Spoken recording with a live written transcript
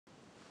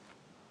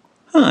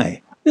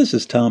Hi, this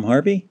is Tom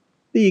Harvey,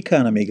 the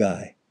Economy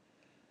Guy.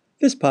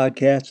 This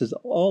podcast is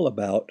all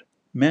about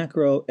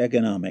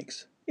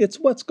macroeconomics. It's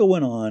what's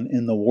going on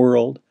in the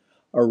world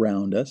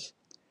around us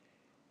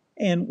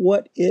and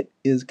what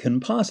can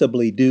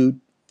possibly do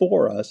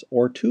for us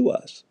or to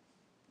us.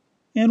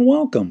 And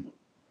welcome.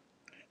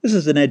 This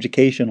is an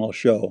educational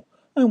show.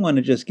 I want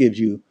to just give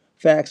you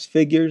facts,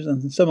 figures,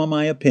 and some of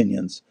my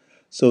opinions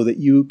so that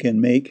you can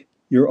make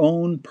your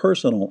own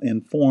personal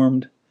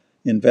informed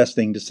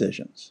investing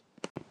decisions.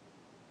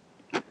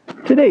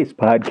 Today's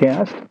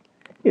podcast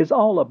is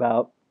all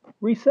about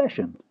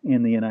recession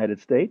in the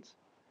United States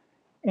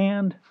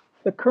and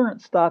the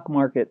current stock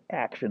market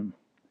action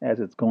as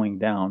it's going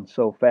down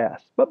so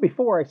fast. But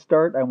before I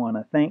start, I want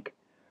to thank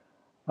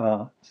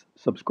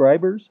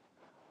subscribers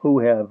who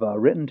have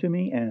written to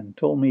me and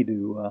told me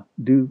to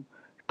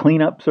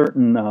clean up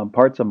certain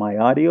parts of my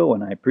audio,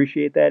 and I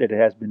appreciate that. It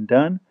has been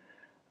done.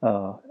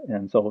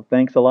 And so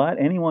thanks a lot.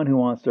 Anyone who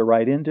wants to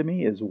write into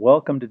me is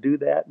welcome to do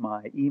that.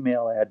 My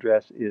email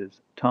address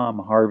is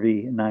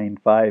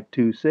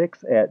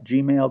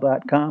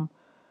tomharvey9526@gmail.com.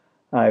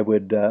 I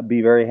would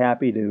be very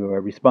happy to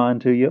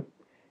respond to you.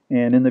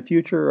 And in the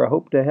future, I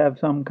hope to have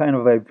some kind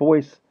of a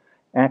voice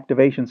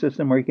activation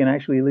system where you can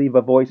actually leave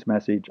a voice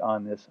message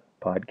on this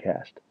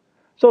podcast.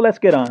 So let's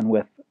get on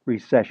with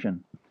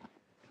recession.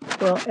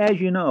 Well,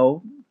 as you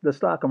know, the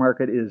stock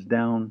market is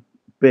down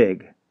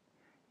big.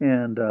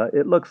 And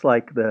it looks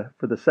like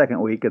for the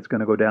second week it's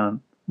going to go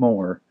down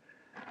more.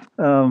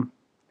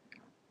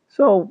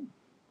 So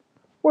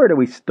where do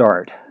we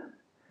start?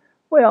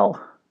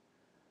 Well,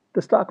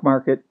 the stock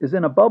market is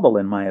in a bubble,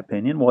 in my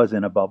opinion. Was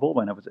in a bubble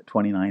when it was at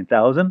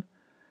 29,000,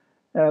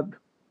 at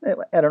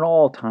an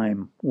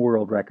all-time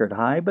world record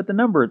high. But the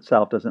number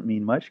itself doesn't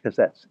mean much because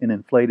that's an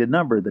inflated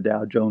number. The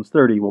Dow Jones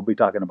 30, we'll be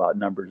talking about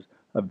numbers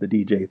of the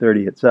DJ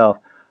 30 itself.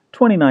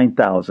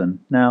 29,000,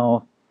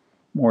 now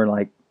more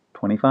like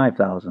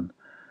 25,000.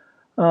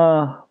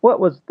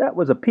 That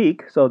was a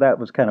peak, so that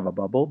was kind of a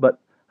bubble, but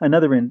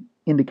another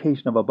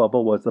indication of a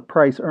bubble was the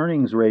price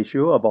earnings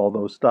ratio of all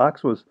those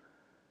stocks was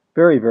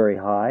very, very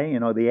high.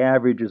 You know, the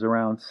average is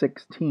around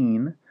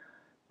 16,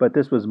 but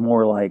this was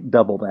more like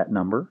double that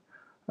number.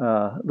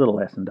 A little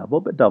less than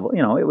double, but double.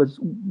 You know, it was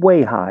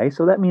way high,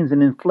 so that means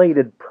an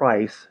inflated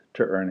price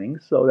to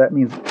earnings, so that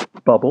means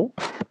bubble.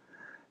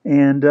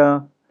 And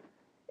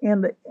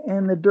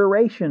the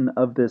duration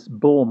of this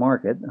bull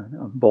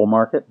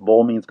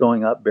means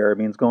going up, bear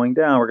means going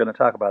down. We're going to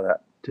talk about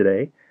that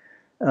today.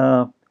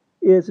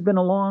 It's been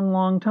a long,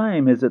 long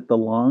time. Is it the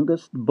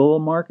longest bull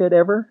market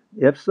ever?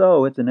 If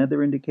so, it's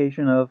another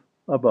indication of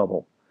a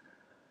bubble.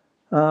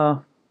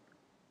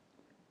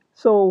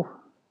 So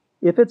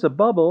if it's a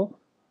bubble,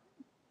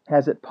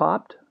 has it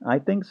popped? I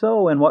think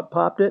so. And what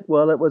popped it?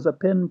 Well, it was a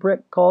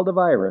pinprick called a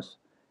virus.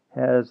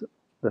 Has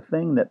the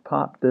thing that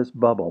popped this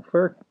bubble.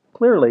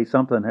 Clearly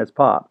something has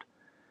popped.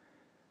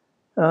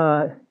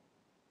 Now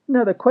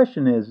the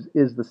question is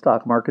the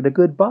stock market a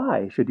good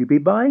buy? Should you be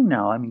buying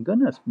now? I mean,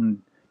 goodness,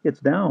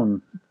 it's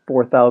down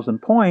 4,000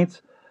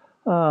 points,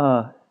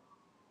 and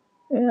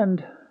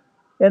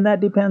that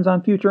depends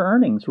on future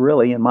earnings,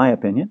 really, in my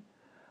opinion.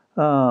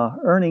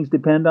 Earnings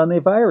depend on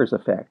the virus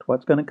effect.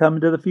 What's going to come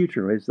into the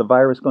future? Is the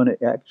virus going to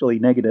actually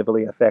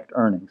negatively affect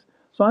earnings?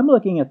 So I'm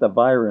looking at the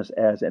virus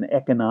as an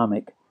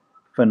economic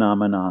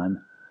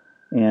phenomenon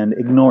and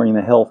ignoring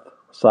the health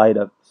side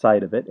of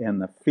it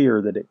and the fear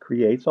that it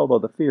creates, although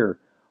the fear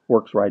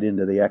works right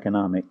into the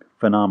economic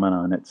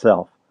phenomenon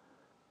itself.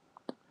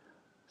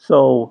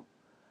 So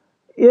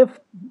if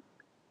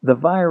the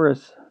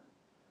virus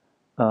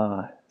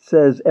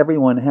says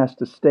everyone has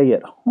to stay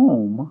at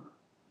home,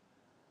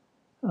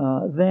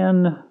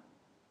 then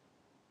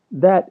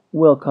that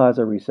will cause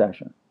a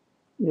recession.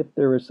 If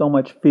there is so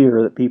much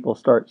fear that people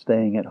start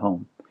staying at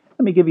home.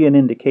 Let me give you an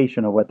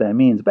indication of what that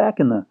means. Back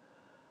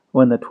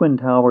when the Twin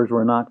Towers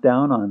were knocked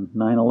down on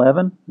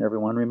 9/11.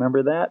 Everyone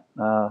remember that?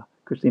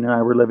 Christine and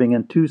I were living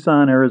in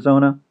Tucson,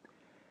 Arizona,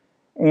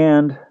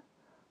 and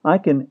I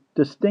can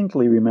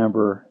distinctly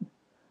remember,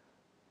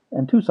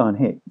 and Tucson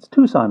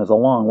is a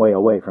long way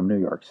away from New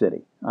York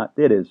City.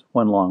 It is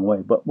one long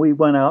way, but we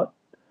went out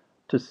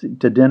to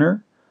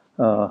dinner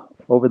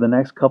over the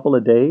next couple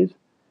of days,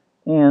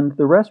 and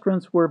the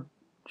restaurants were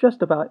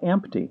just about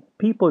empty.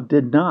 People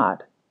did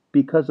not,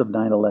 because of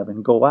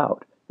 9/11, go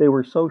out. They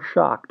were so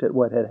shocked at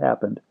what had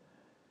happened.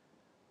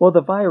 Well,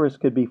 the virus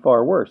could be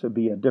far worse. It would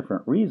be a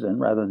different reason.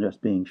 Rather than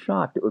just being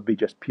shocked, it would be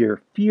just pure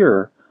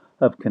fear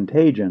of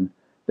contagion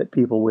that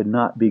people would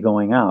not be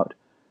going out.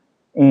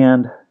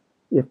 And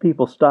if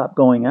people stop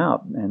going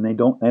out and they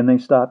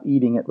stop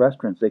eating at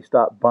restaurants, they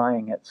stop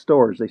buying at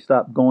stores, they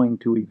stop going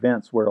to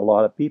events where a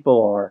lot of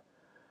people are,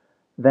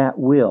 that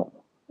will,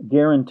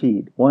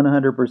 guaranteed,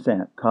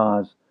 100%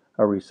 cause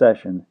a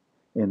recession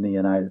in the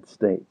United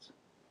States.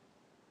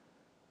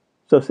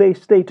 So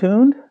stay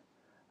tuned.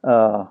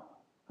 I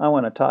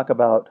want to talk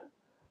about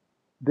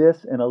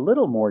this in a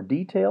little more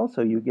detail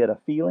so you get a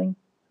feeling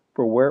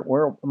for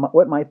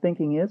what my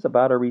thinking is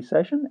about a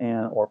recession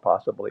or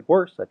possibly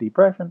worse, a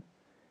depression,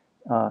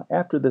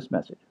 after this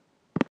message.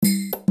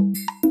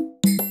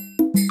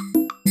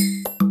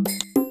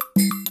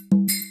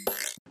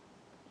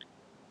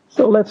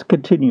 let's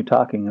continue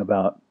talking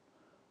about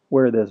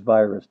where this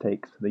virus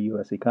takes the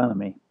U.S.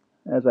 economy.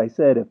 As I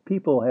said, if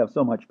people have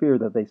so much fear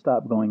that they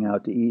stop going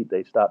out to eat,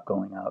 they stop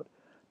going out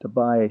to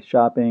buy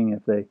shopping,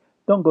 if they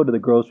don't go to the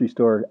grocery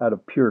store out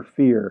of pure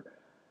fear,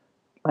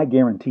 I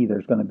guarantee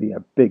there's going to be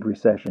a big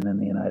recession in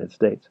the United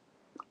States.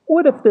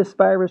 What if this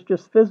virus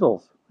just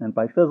fizzles? And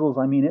by fizzles,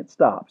 I mean it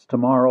stops.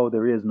 Tomorrow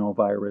there is no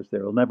virus.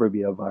 There will never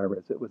be a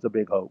virus. It was a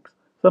big hoax.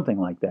 Something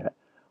like that.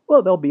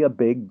 Well, there'll be a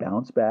big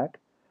bounce back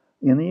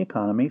in the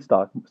economy.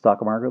 Stock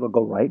market will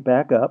go right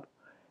back up,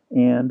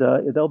 and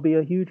there'll be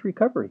a huge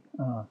recovery.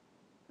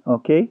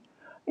 Okay?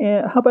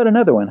 And how about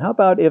another one? How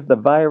about if the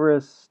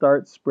virus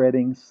starts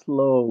spreading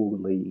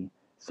slowly?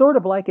 Sort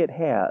of like it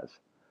has.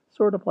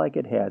 Sort of like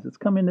it has. It's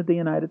come into the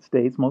United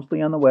States,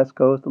 mostly on the West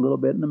Coast, a little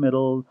bit in the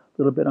middle,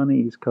 a little bit on the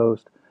East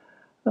Coast.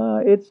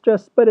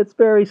 But it's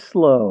very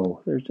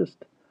slow. There's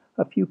just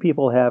a few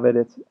people have it.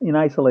 It's in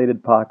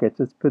isolated pockets.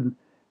 It's been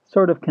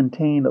sort of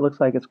contained. It looks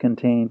like it's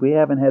contained. We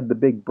haven't had the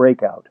big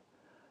breakout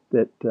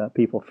that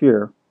people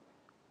fear.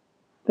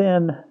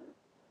 Then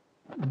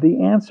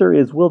the answer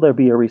is, will there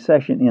be a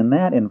recession in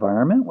that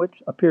environment,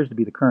 which appears to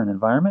be the current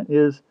environment,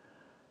 is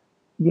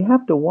you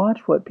have to watch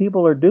what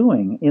people are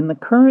doing. In the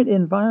current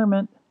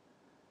environment,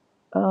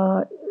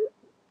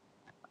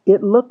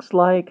 it looks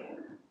like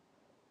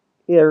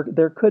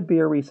there could be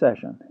a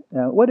recession.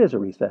 Now, what is a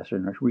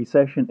recession? A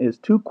recession is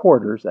 2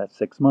 quarters, that's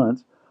 6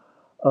 months,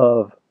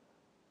 of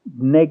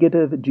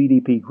negative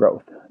GDP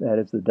growth. That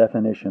is the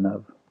definition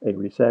of a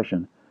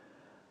recession.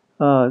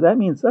 That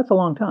means that's a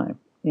long time.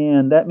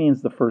 And that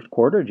means the first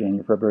quarter,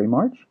 January, February,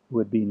 March,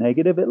 would be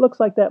negative. It looks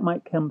like that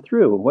might come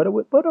through.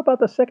 What about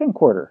the second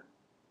quarter?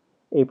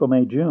 April,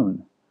 May,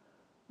 June?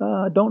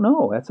 Don't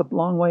know. That's a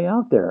long way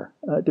out there.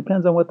 It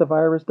depends on what the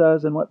virus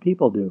does and what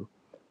people do.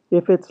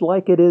 If it's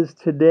like it is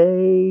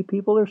today,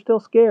 people are still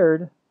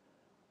scared.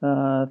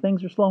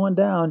 Things are slowing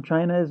down.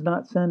 China is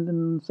not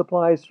sending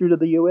supplies through to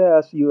the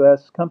U.S.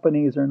 U.S.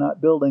 companies are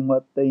not building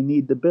what they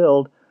need to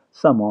build.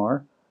 Some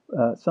are,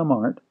 some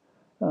aren't.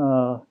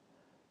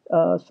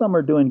 Some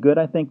are doing good.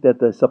 I think that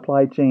the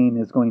supply chain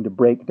is going to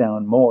break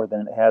down more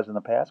than it has in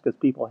the past because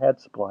people had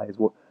supplies,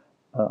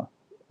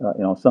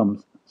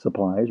 some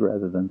supplies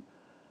rather than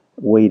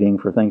waiting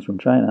for things from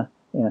China.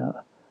 Yeah.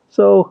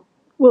 So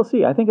we'll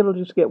see. I think it'll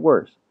just get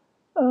worse.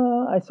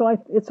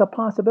 It's a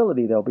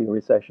possibility there'll be a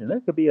recession. There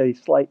could be a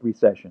slight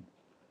recession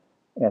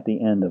at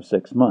the end of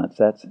 6 months.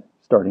 That's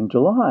starting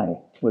July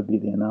would be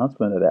the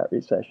announcement of that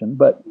recession.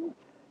 But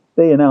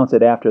they announce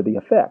it after the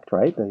effect,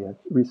 right? The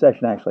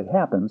recession actually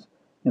happens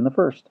in the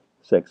first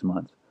 6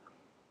 months.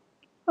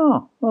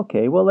 Oh,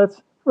 okay. Well,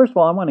 first of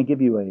all, I want to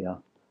give you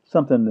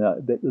something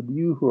that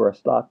you who are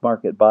stock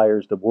market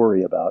buyers to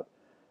worry about.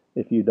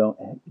 If you don't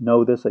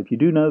know this, if you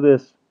do know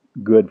this,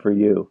 good for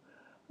you.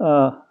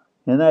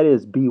 And that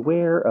is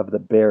beware of the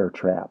bear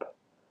trap.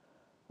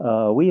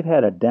 We've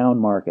had a down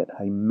market,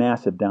 a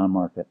massive down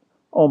market,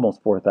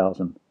 almost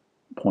 4,000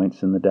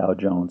 points in the Dow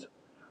Jones.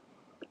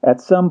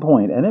 At some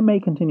point, and it may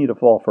continue to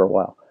fall for a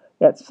while,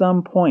 at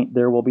some point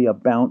there will be a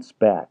bounce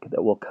back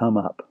that will come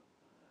up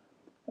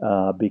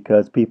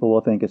because people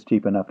will think it's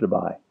cheap enough to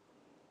buy.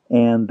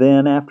 And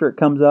then after it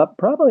comes up,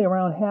 probably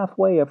around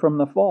halfway from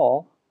the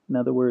fall, in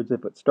other words,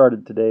 if it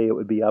started today, it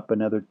would be up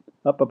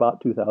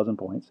about 2,000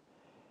 points.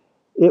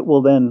 It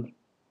will then,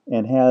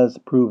 and has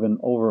proven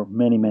over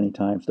many, many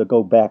times, to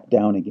go back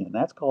down again.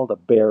 That's called a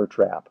bear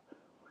trap.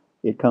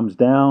 It comes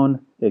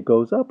down, it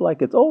goes up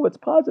like it's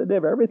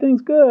positive,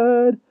 everything's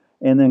good,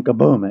 and then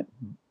kaboom, it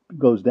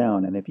goes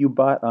down. And if you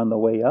bought on the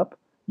way up,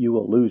 you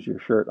will lose your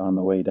shirt on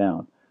the way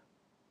down.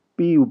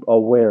 Be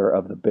aware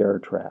of the bear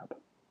trap.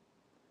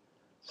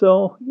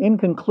 So, in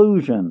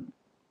conclusion,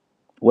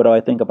 what do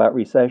I think about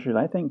recession?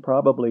 I think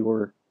probably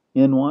we're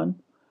in one,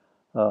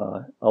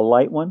 a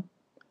light one,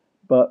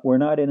 but we're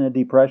not in a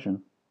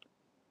depression.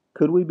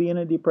 Could we be in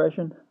a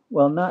depression?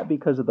 Well, not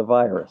because of the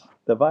virus.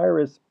 The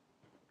virus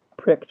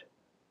pricked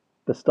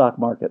the stock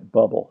market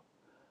bubble,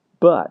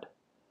 but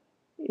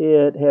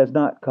it has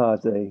not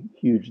caused a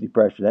huge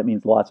depression. That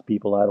means lots of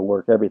people out of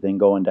work, everything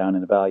going down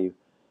in value.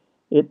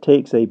 It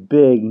takes a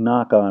big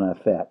knock-on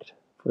effect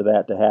for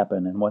that to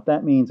happen, and what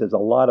that means is a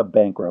lot of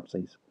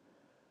bankruptcies.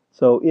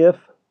 So if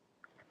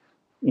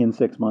in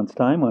 6 months'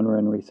 time, when we're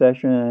in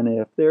recession,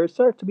 if there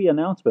starts to be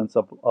announcements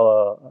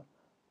of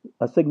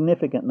a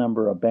significant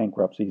number of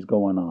bankruptcies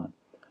going on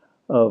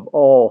of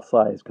all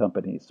size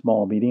companies,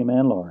 small, medium,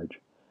 and large,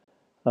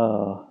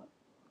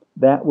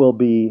 that will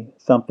be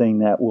something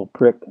that will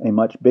prick a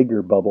much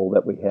bigger bubble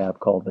that we have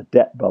called the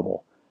debt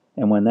bubble.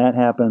 And when that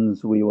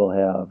happens, we will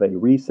have a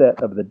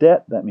reset of the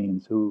debt. That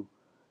means who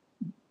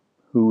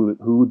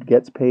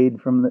gets paid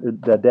from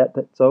the debt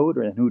that's owed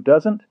and who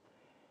doesn't.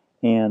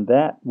 And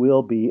that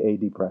will be a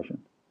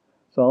depression.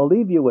 So I'll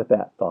leave you with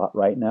that thought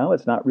right now.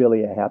 It's not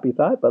really a happy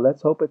thought, but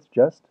let's hope it's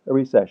just a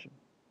recession.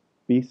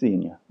 Be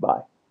seeing you.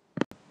 Bye.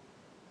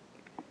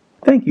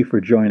 Thank you for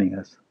joining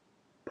us.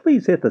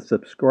 Please hit the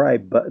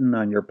subscribe button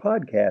on your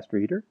podcast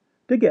reader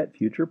to get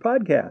future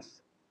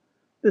podcasts.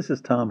 This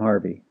is Tom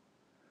Harvey.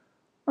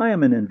 I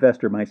am an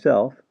investor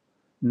myself,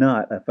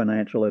 not a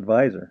financial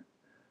advisor.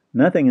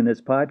 Nothing in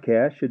this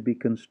podcast should be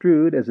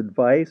construed as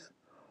advice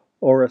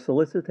or a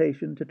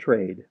solicitation to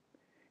trade,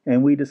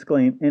 and we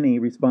disclaim any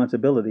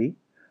responsibility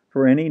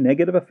for any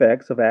negative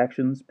effects of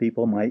actions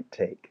people might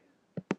take.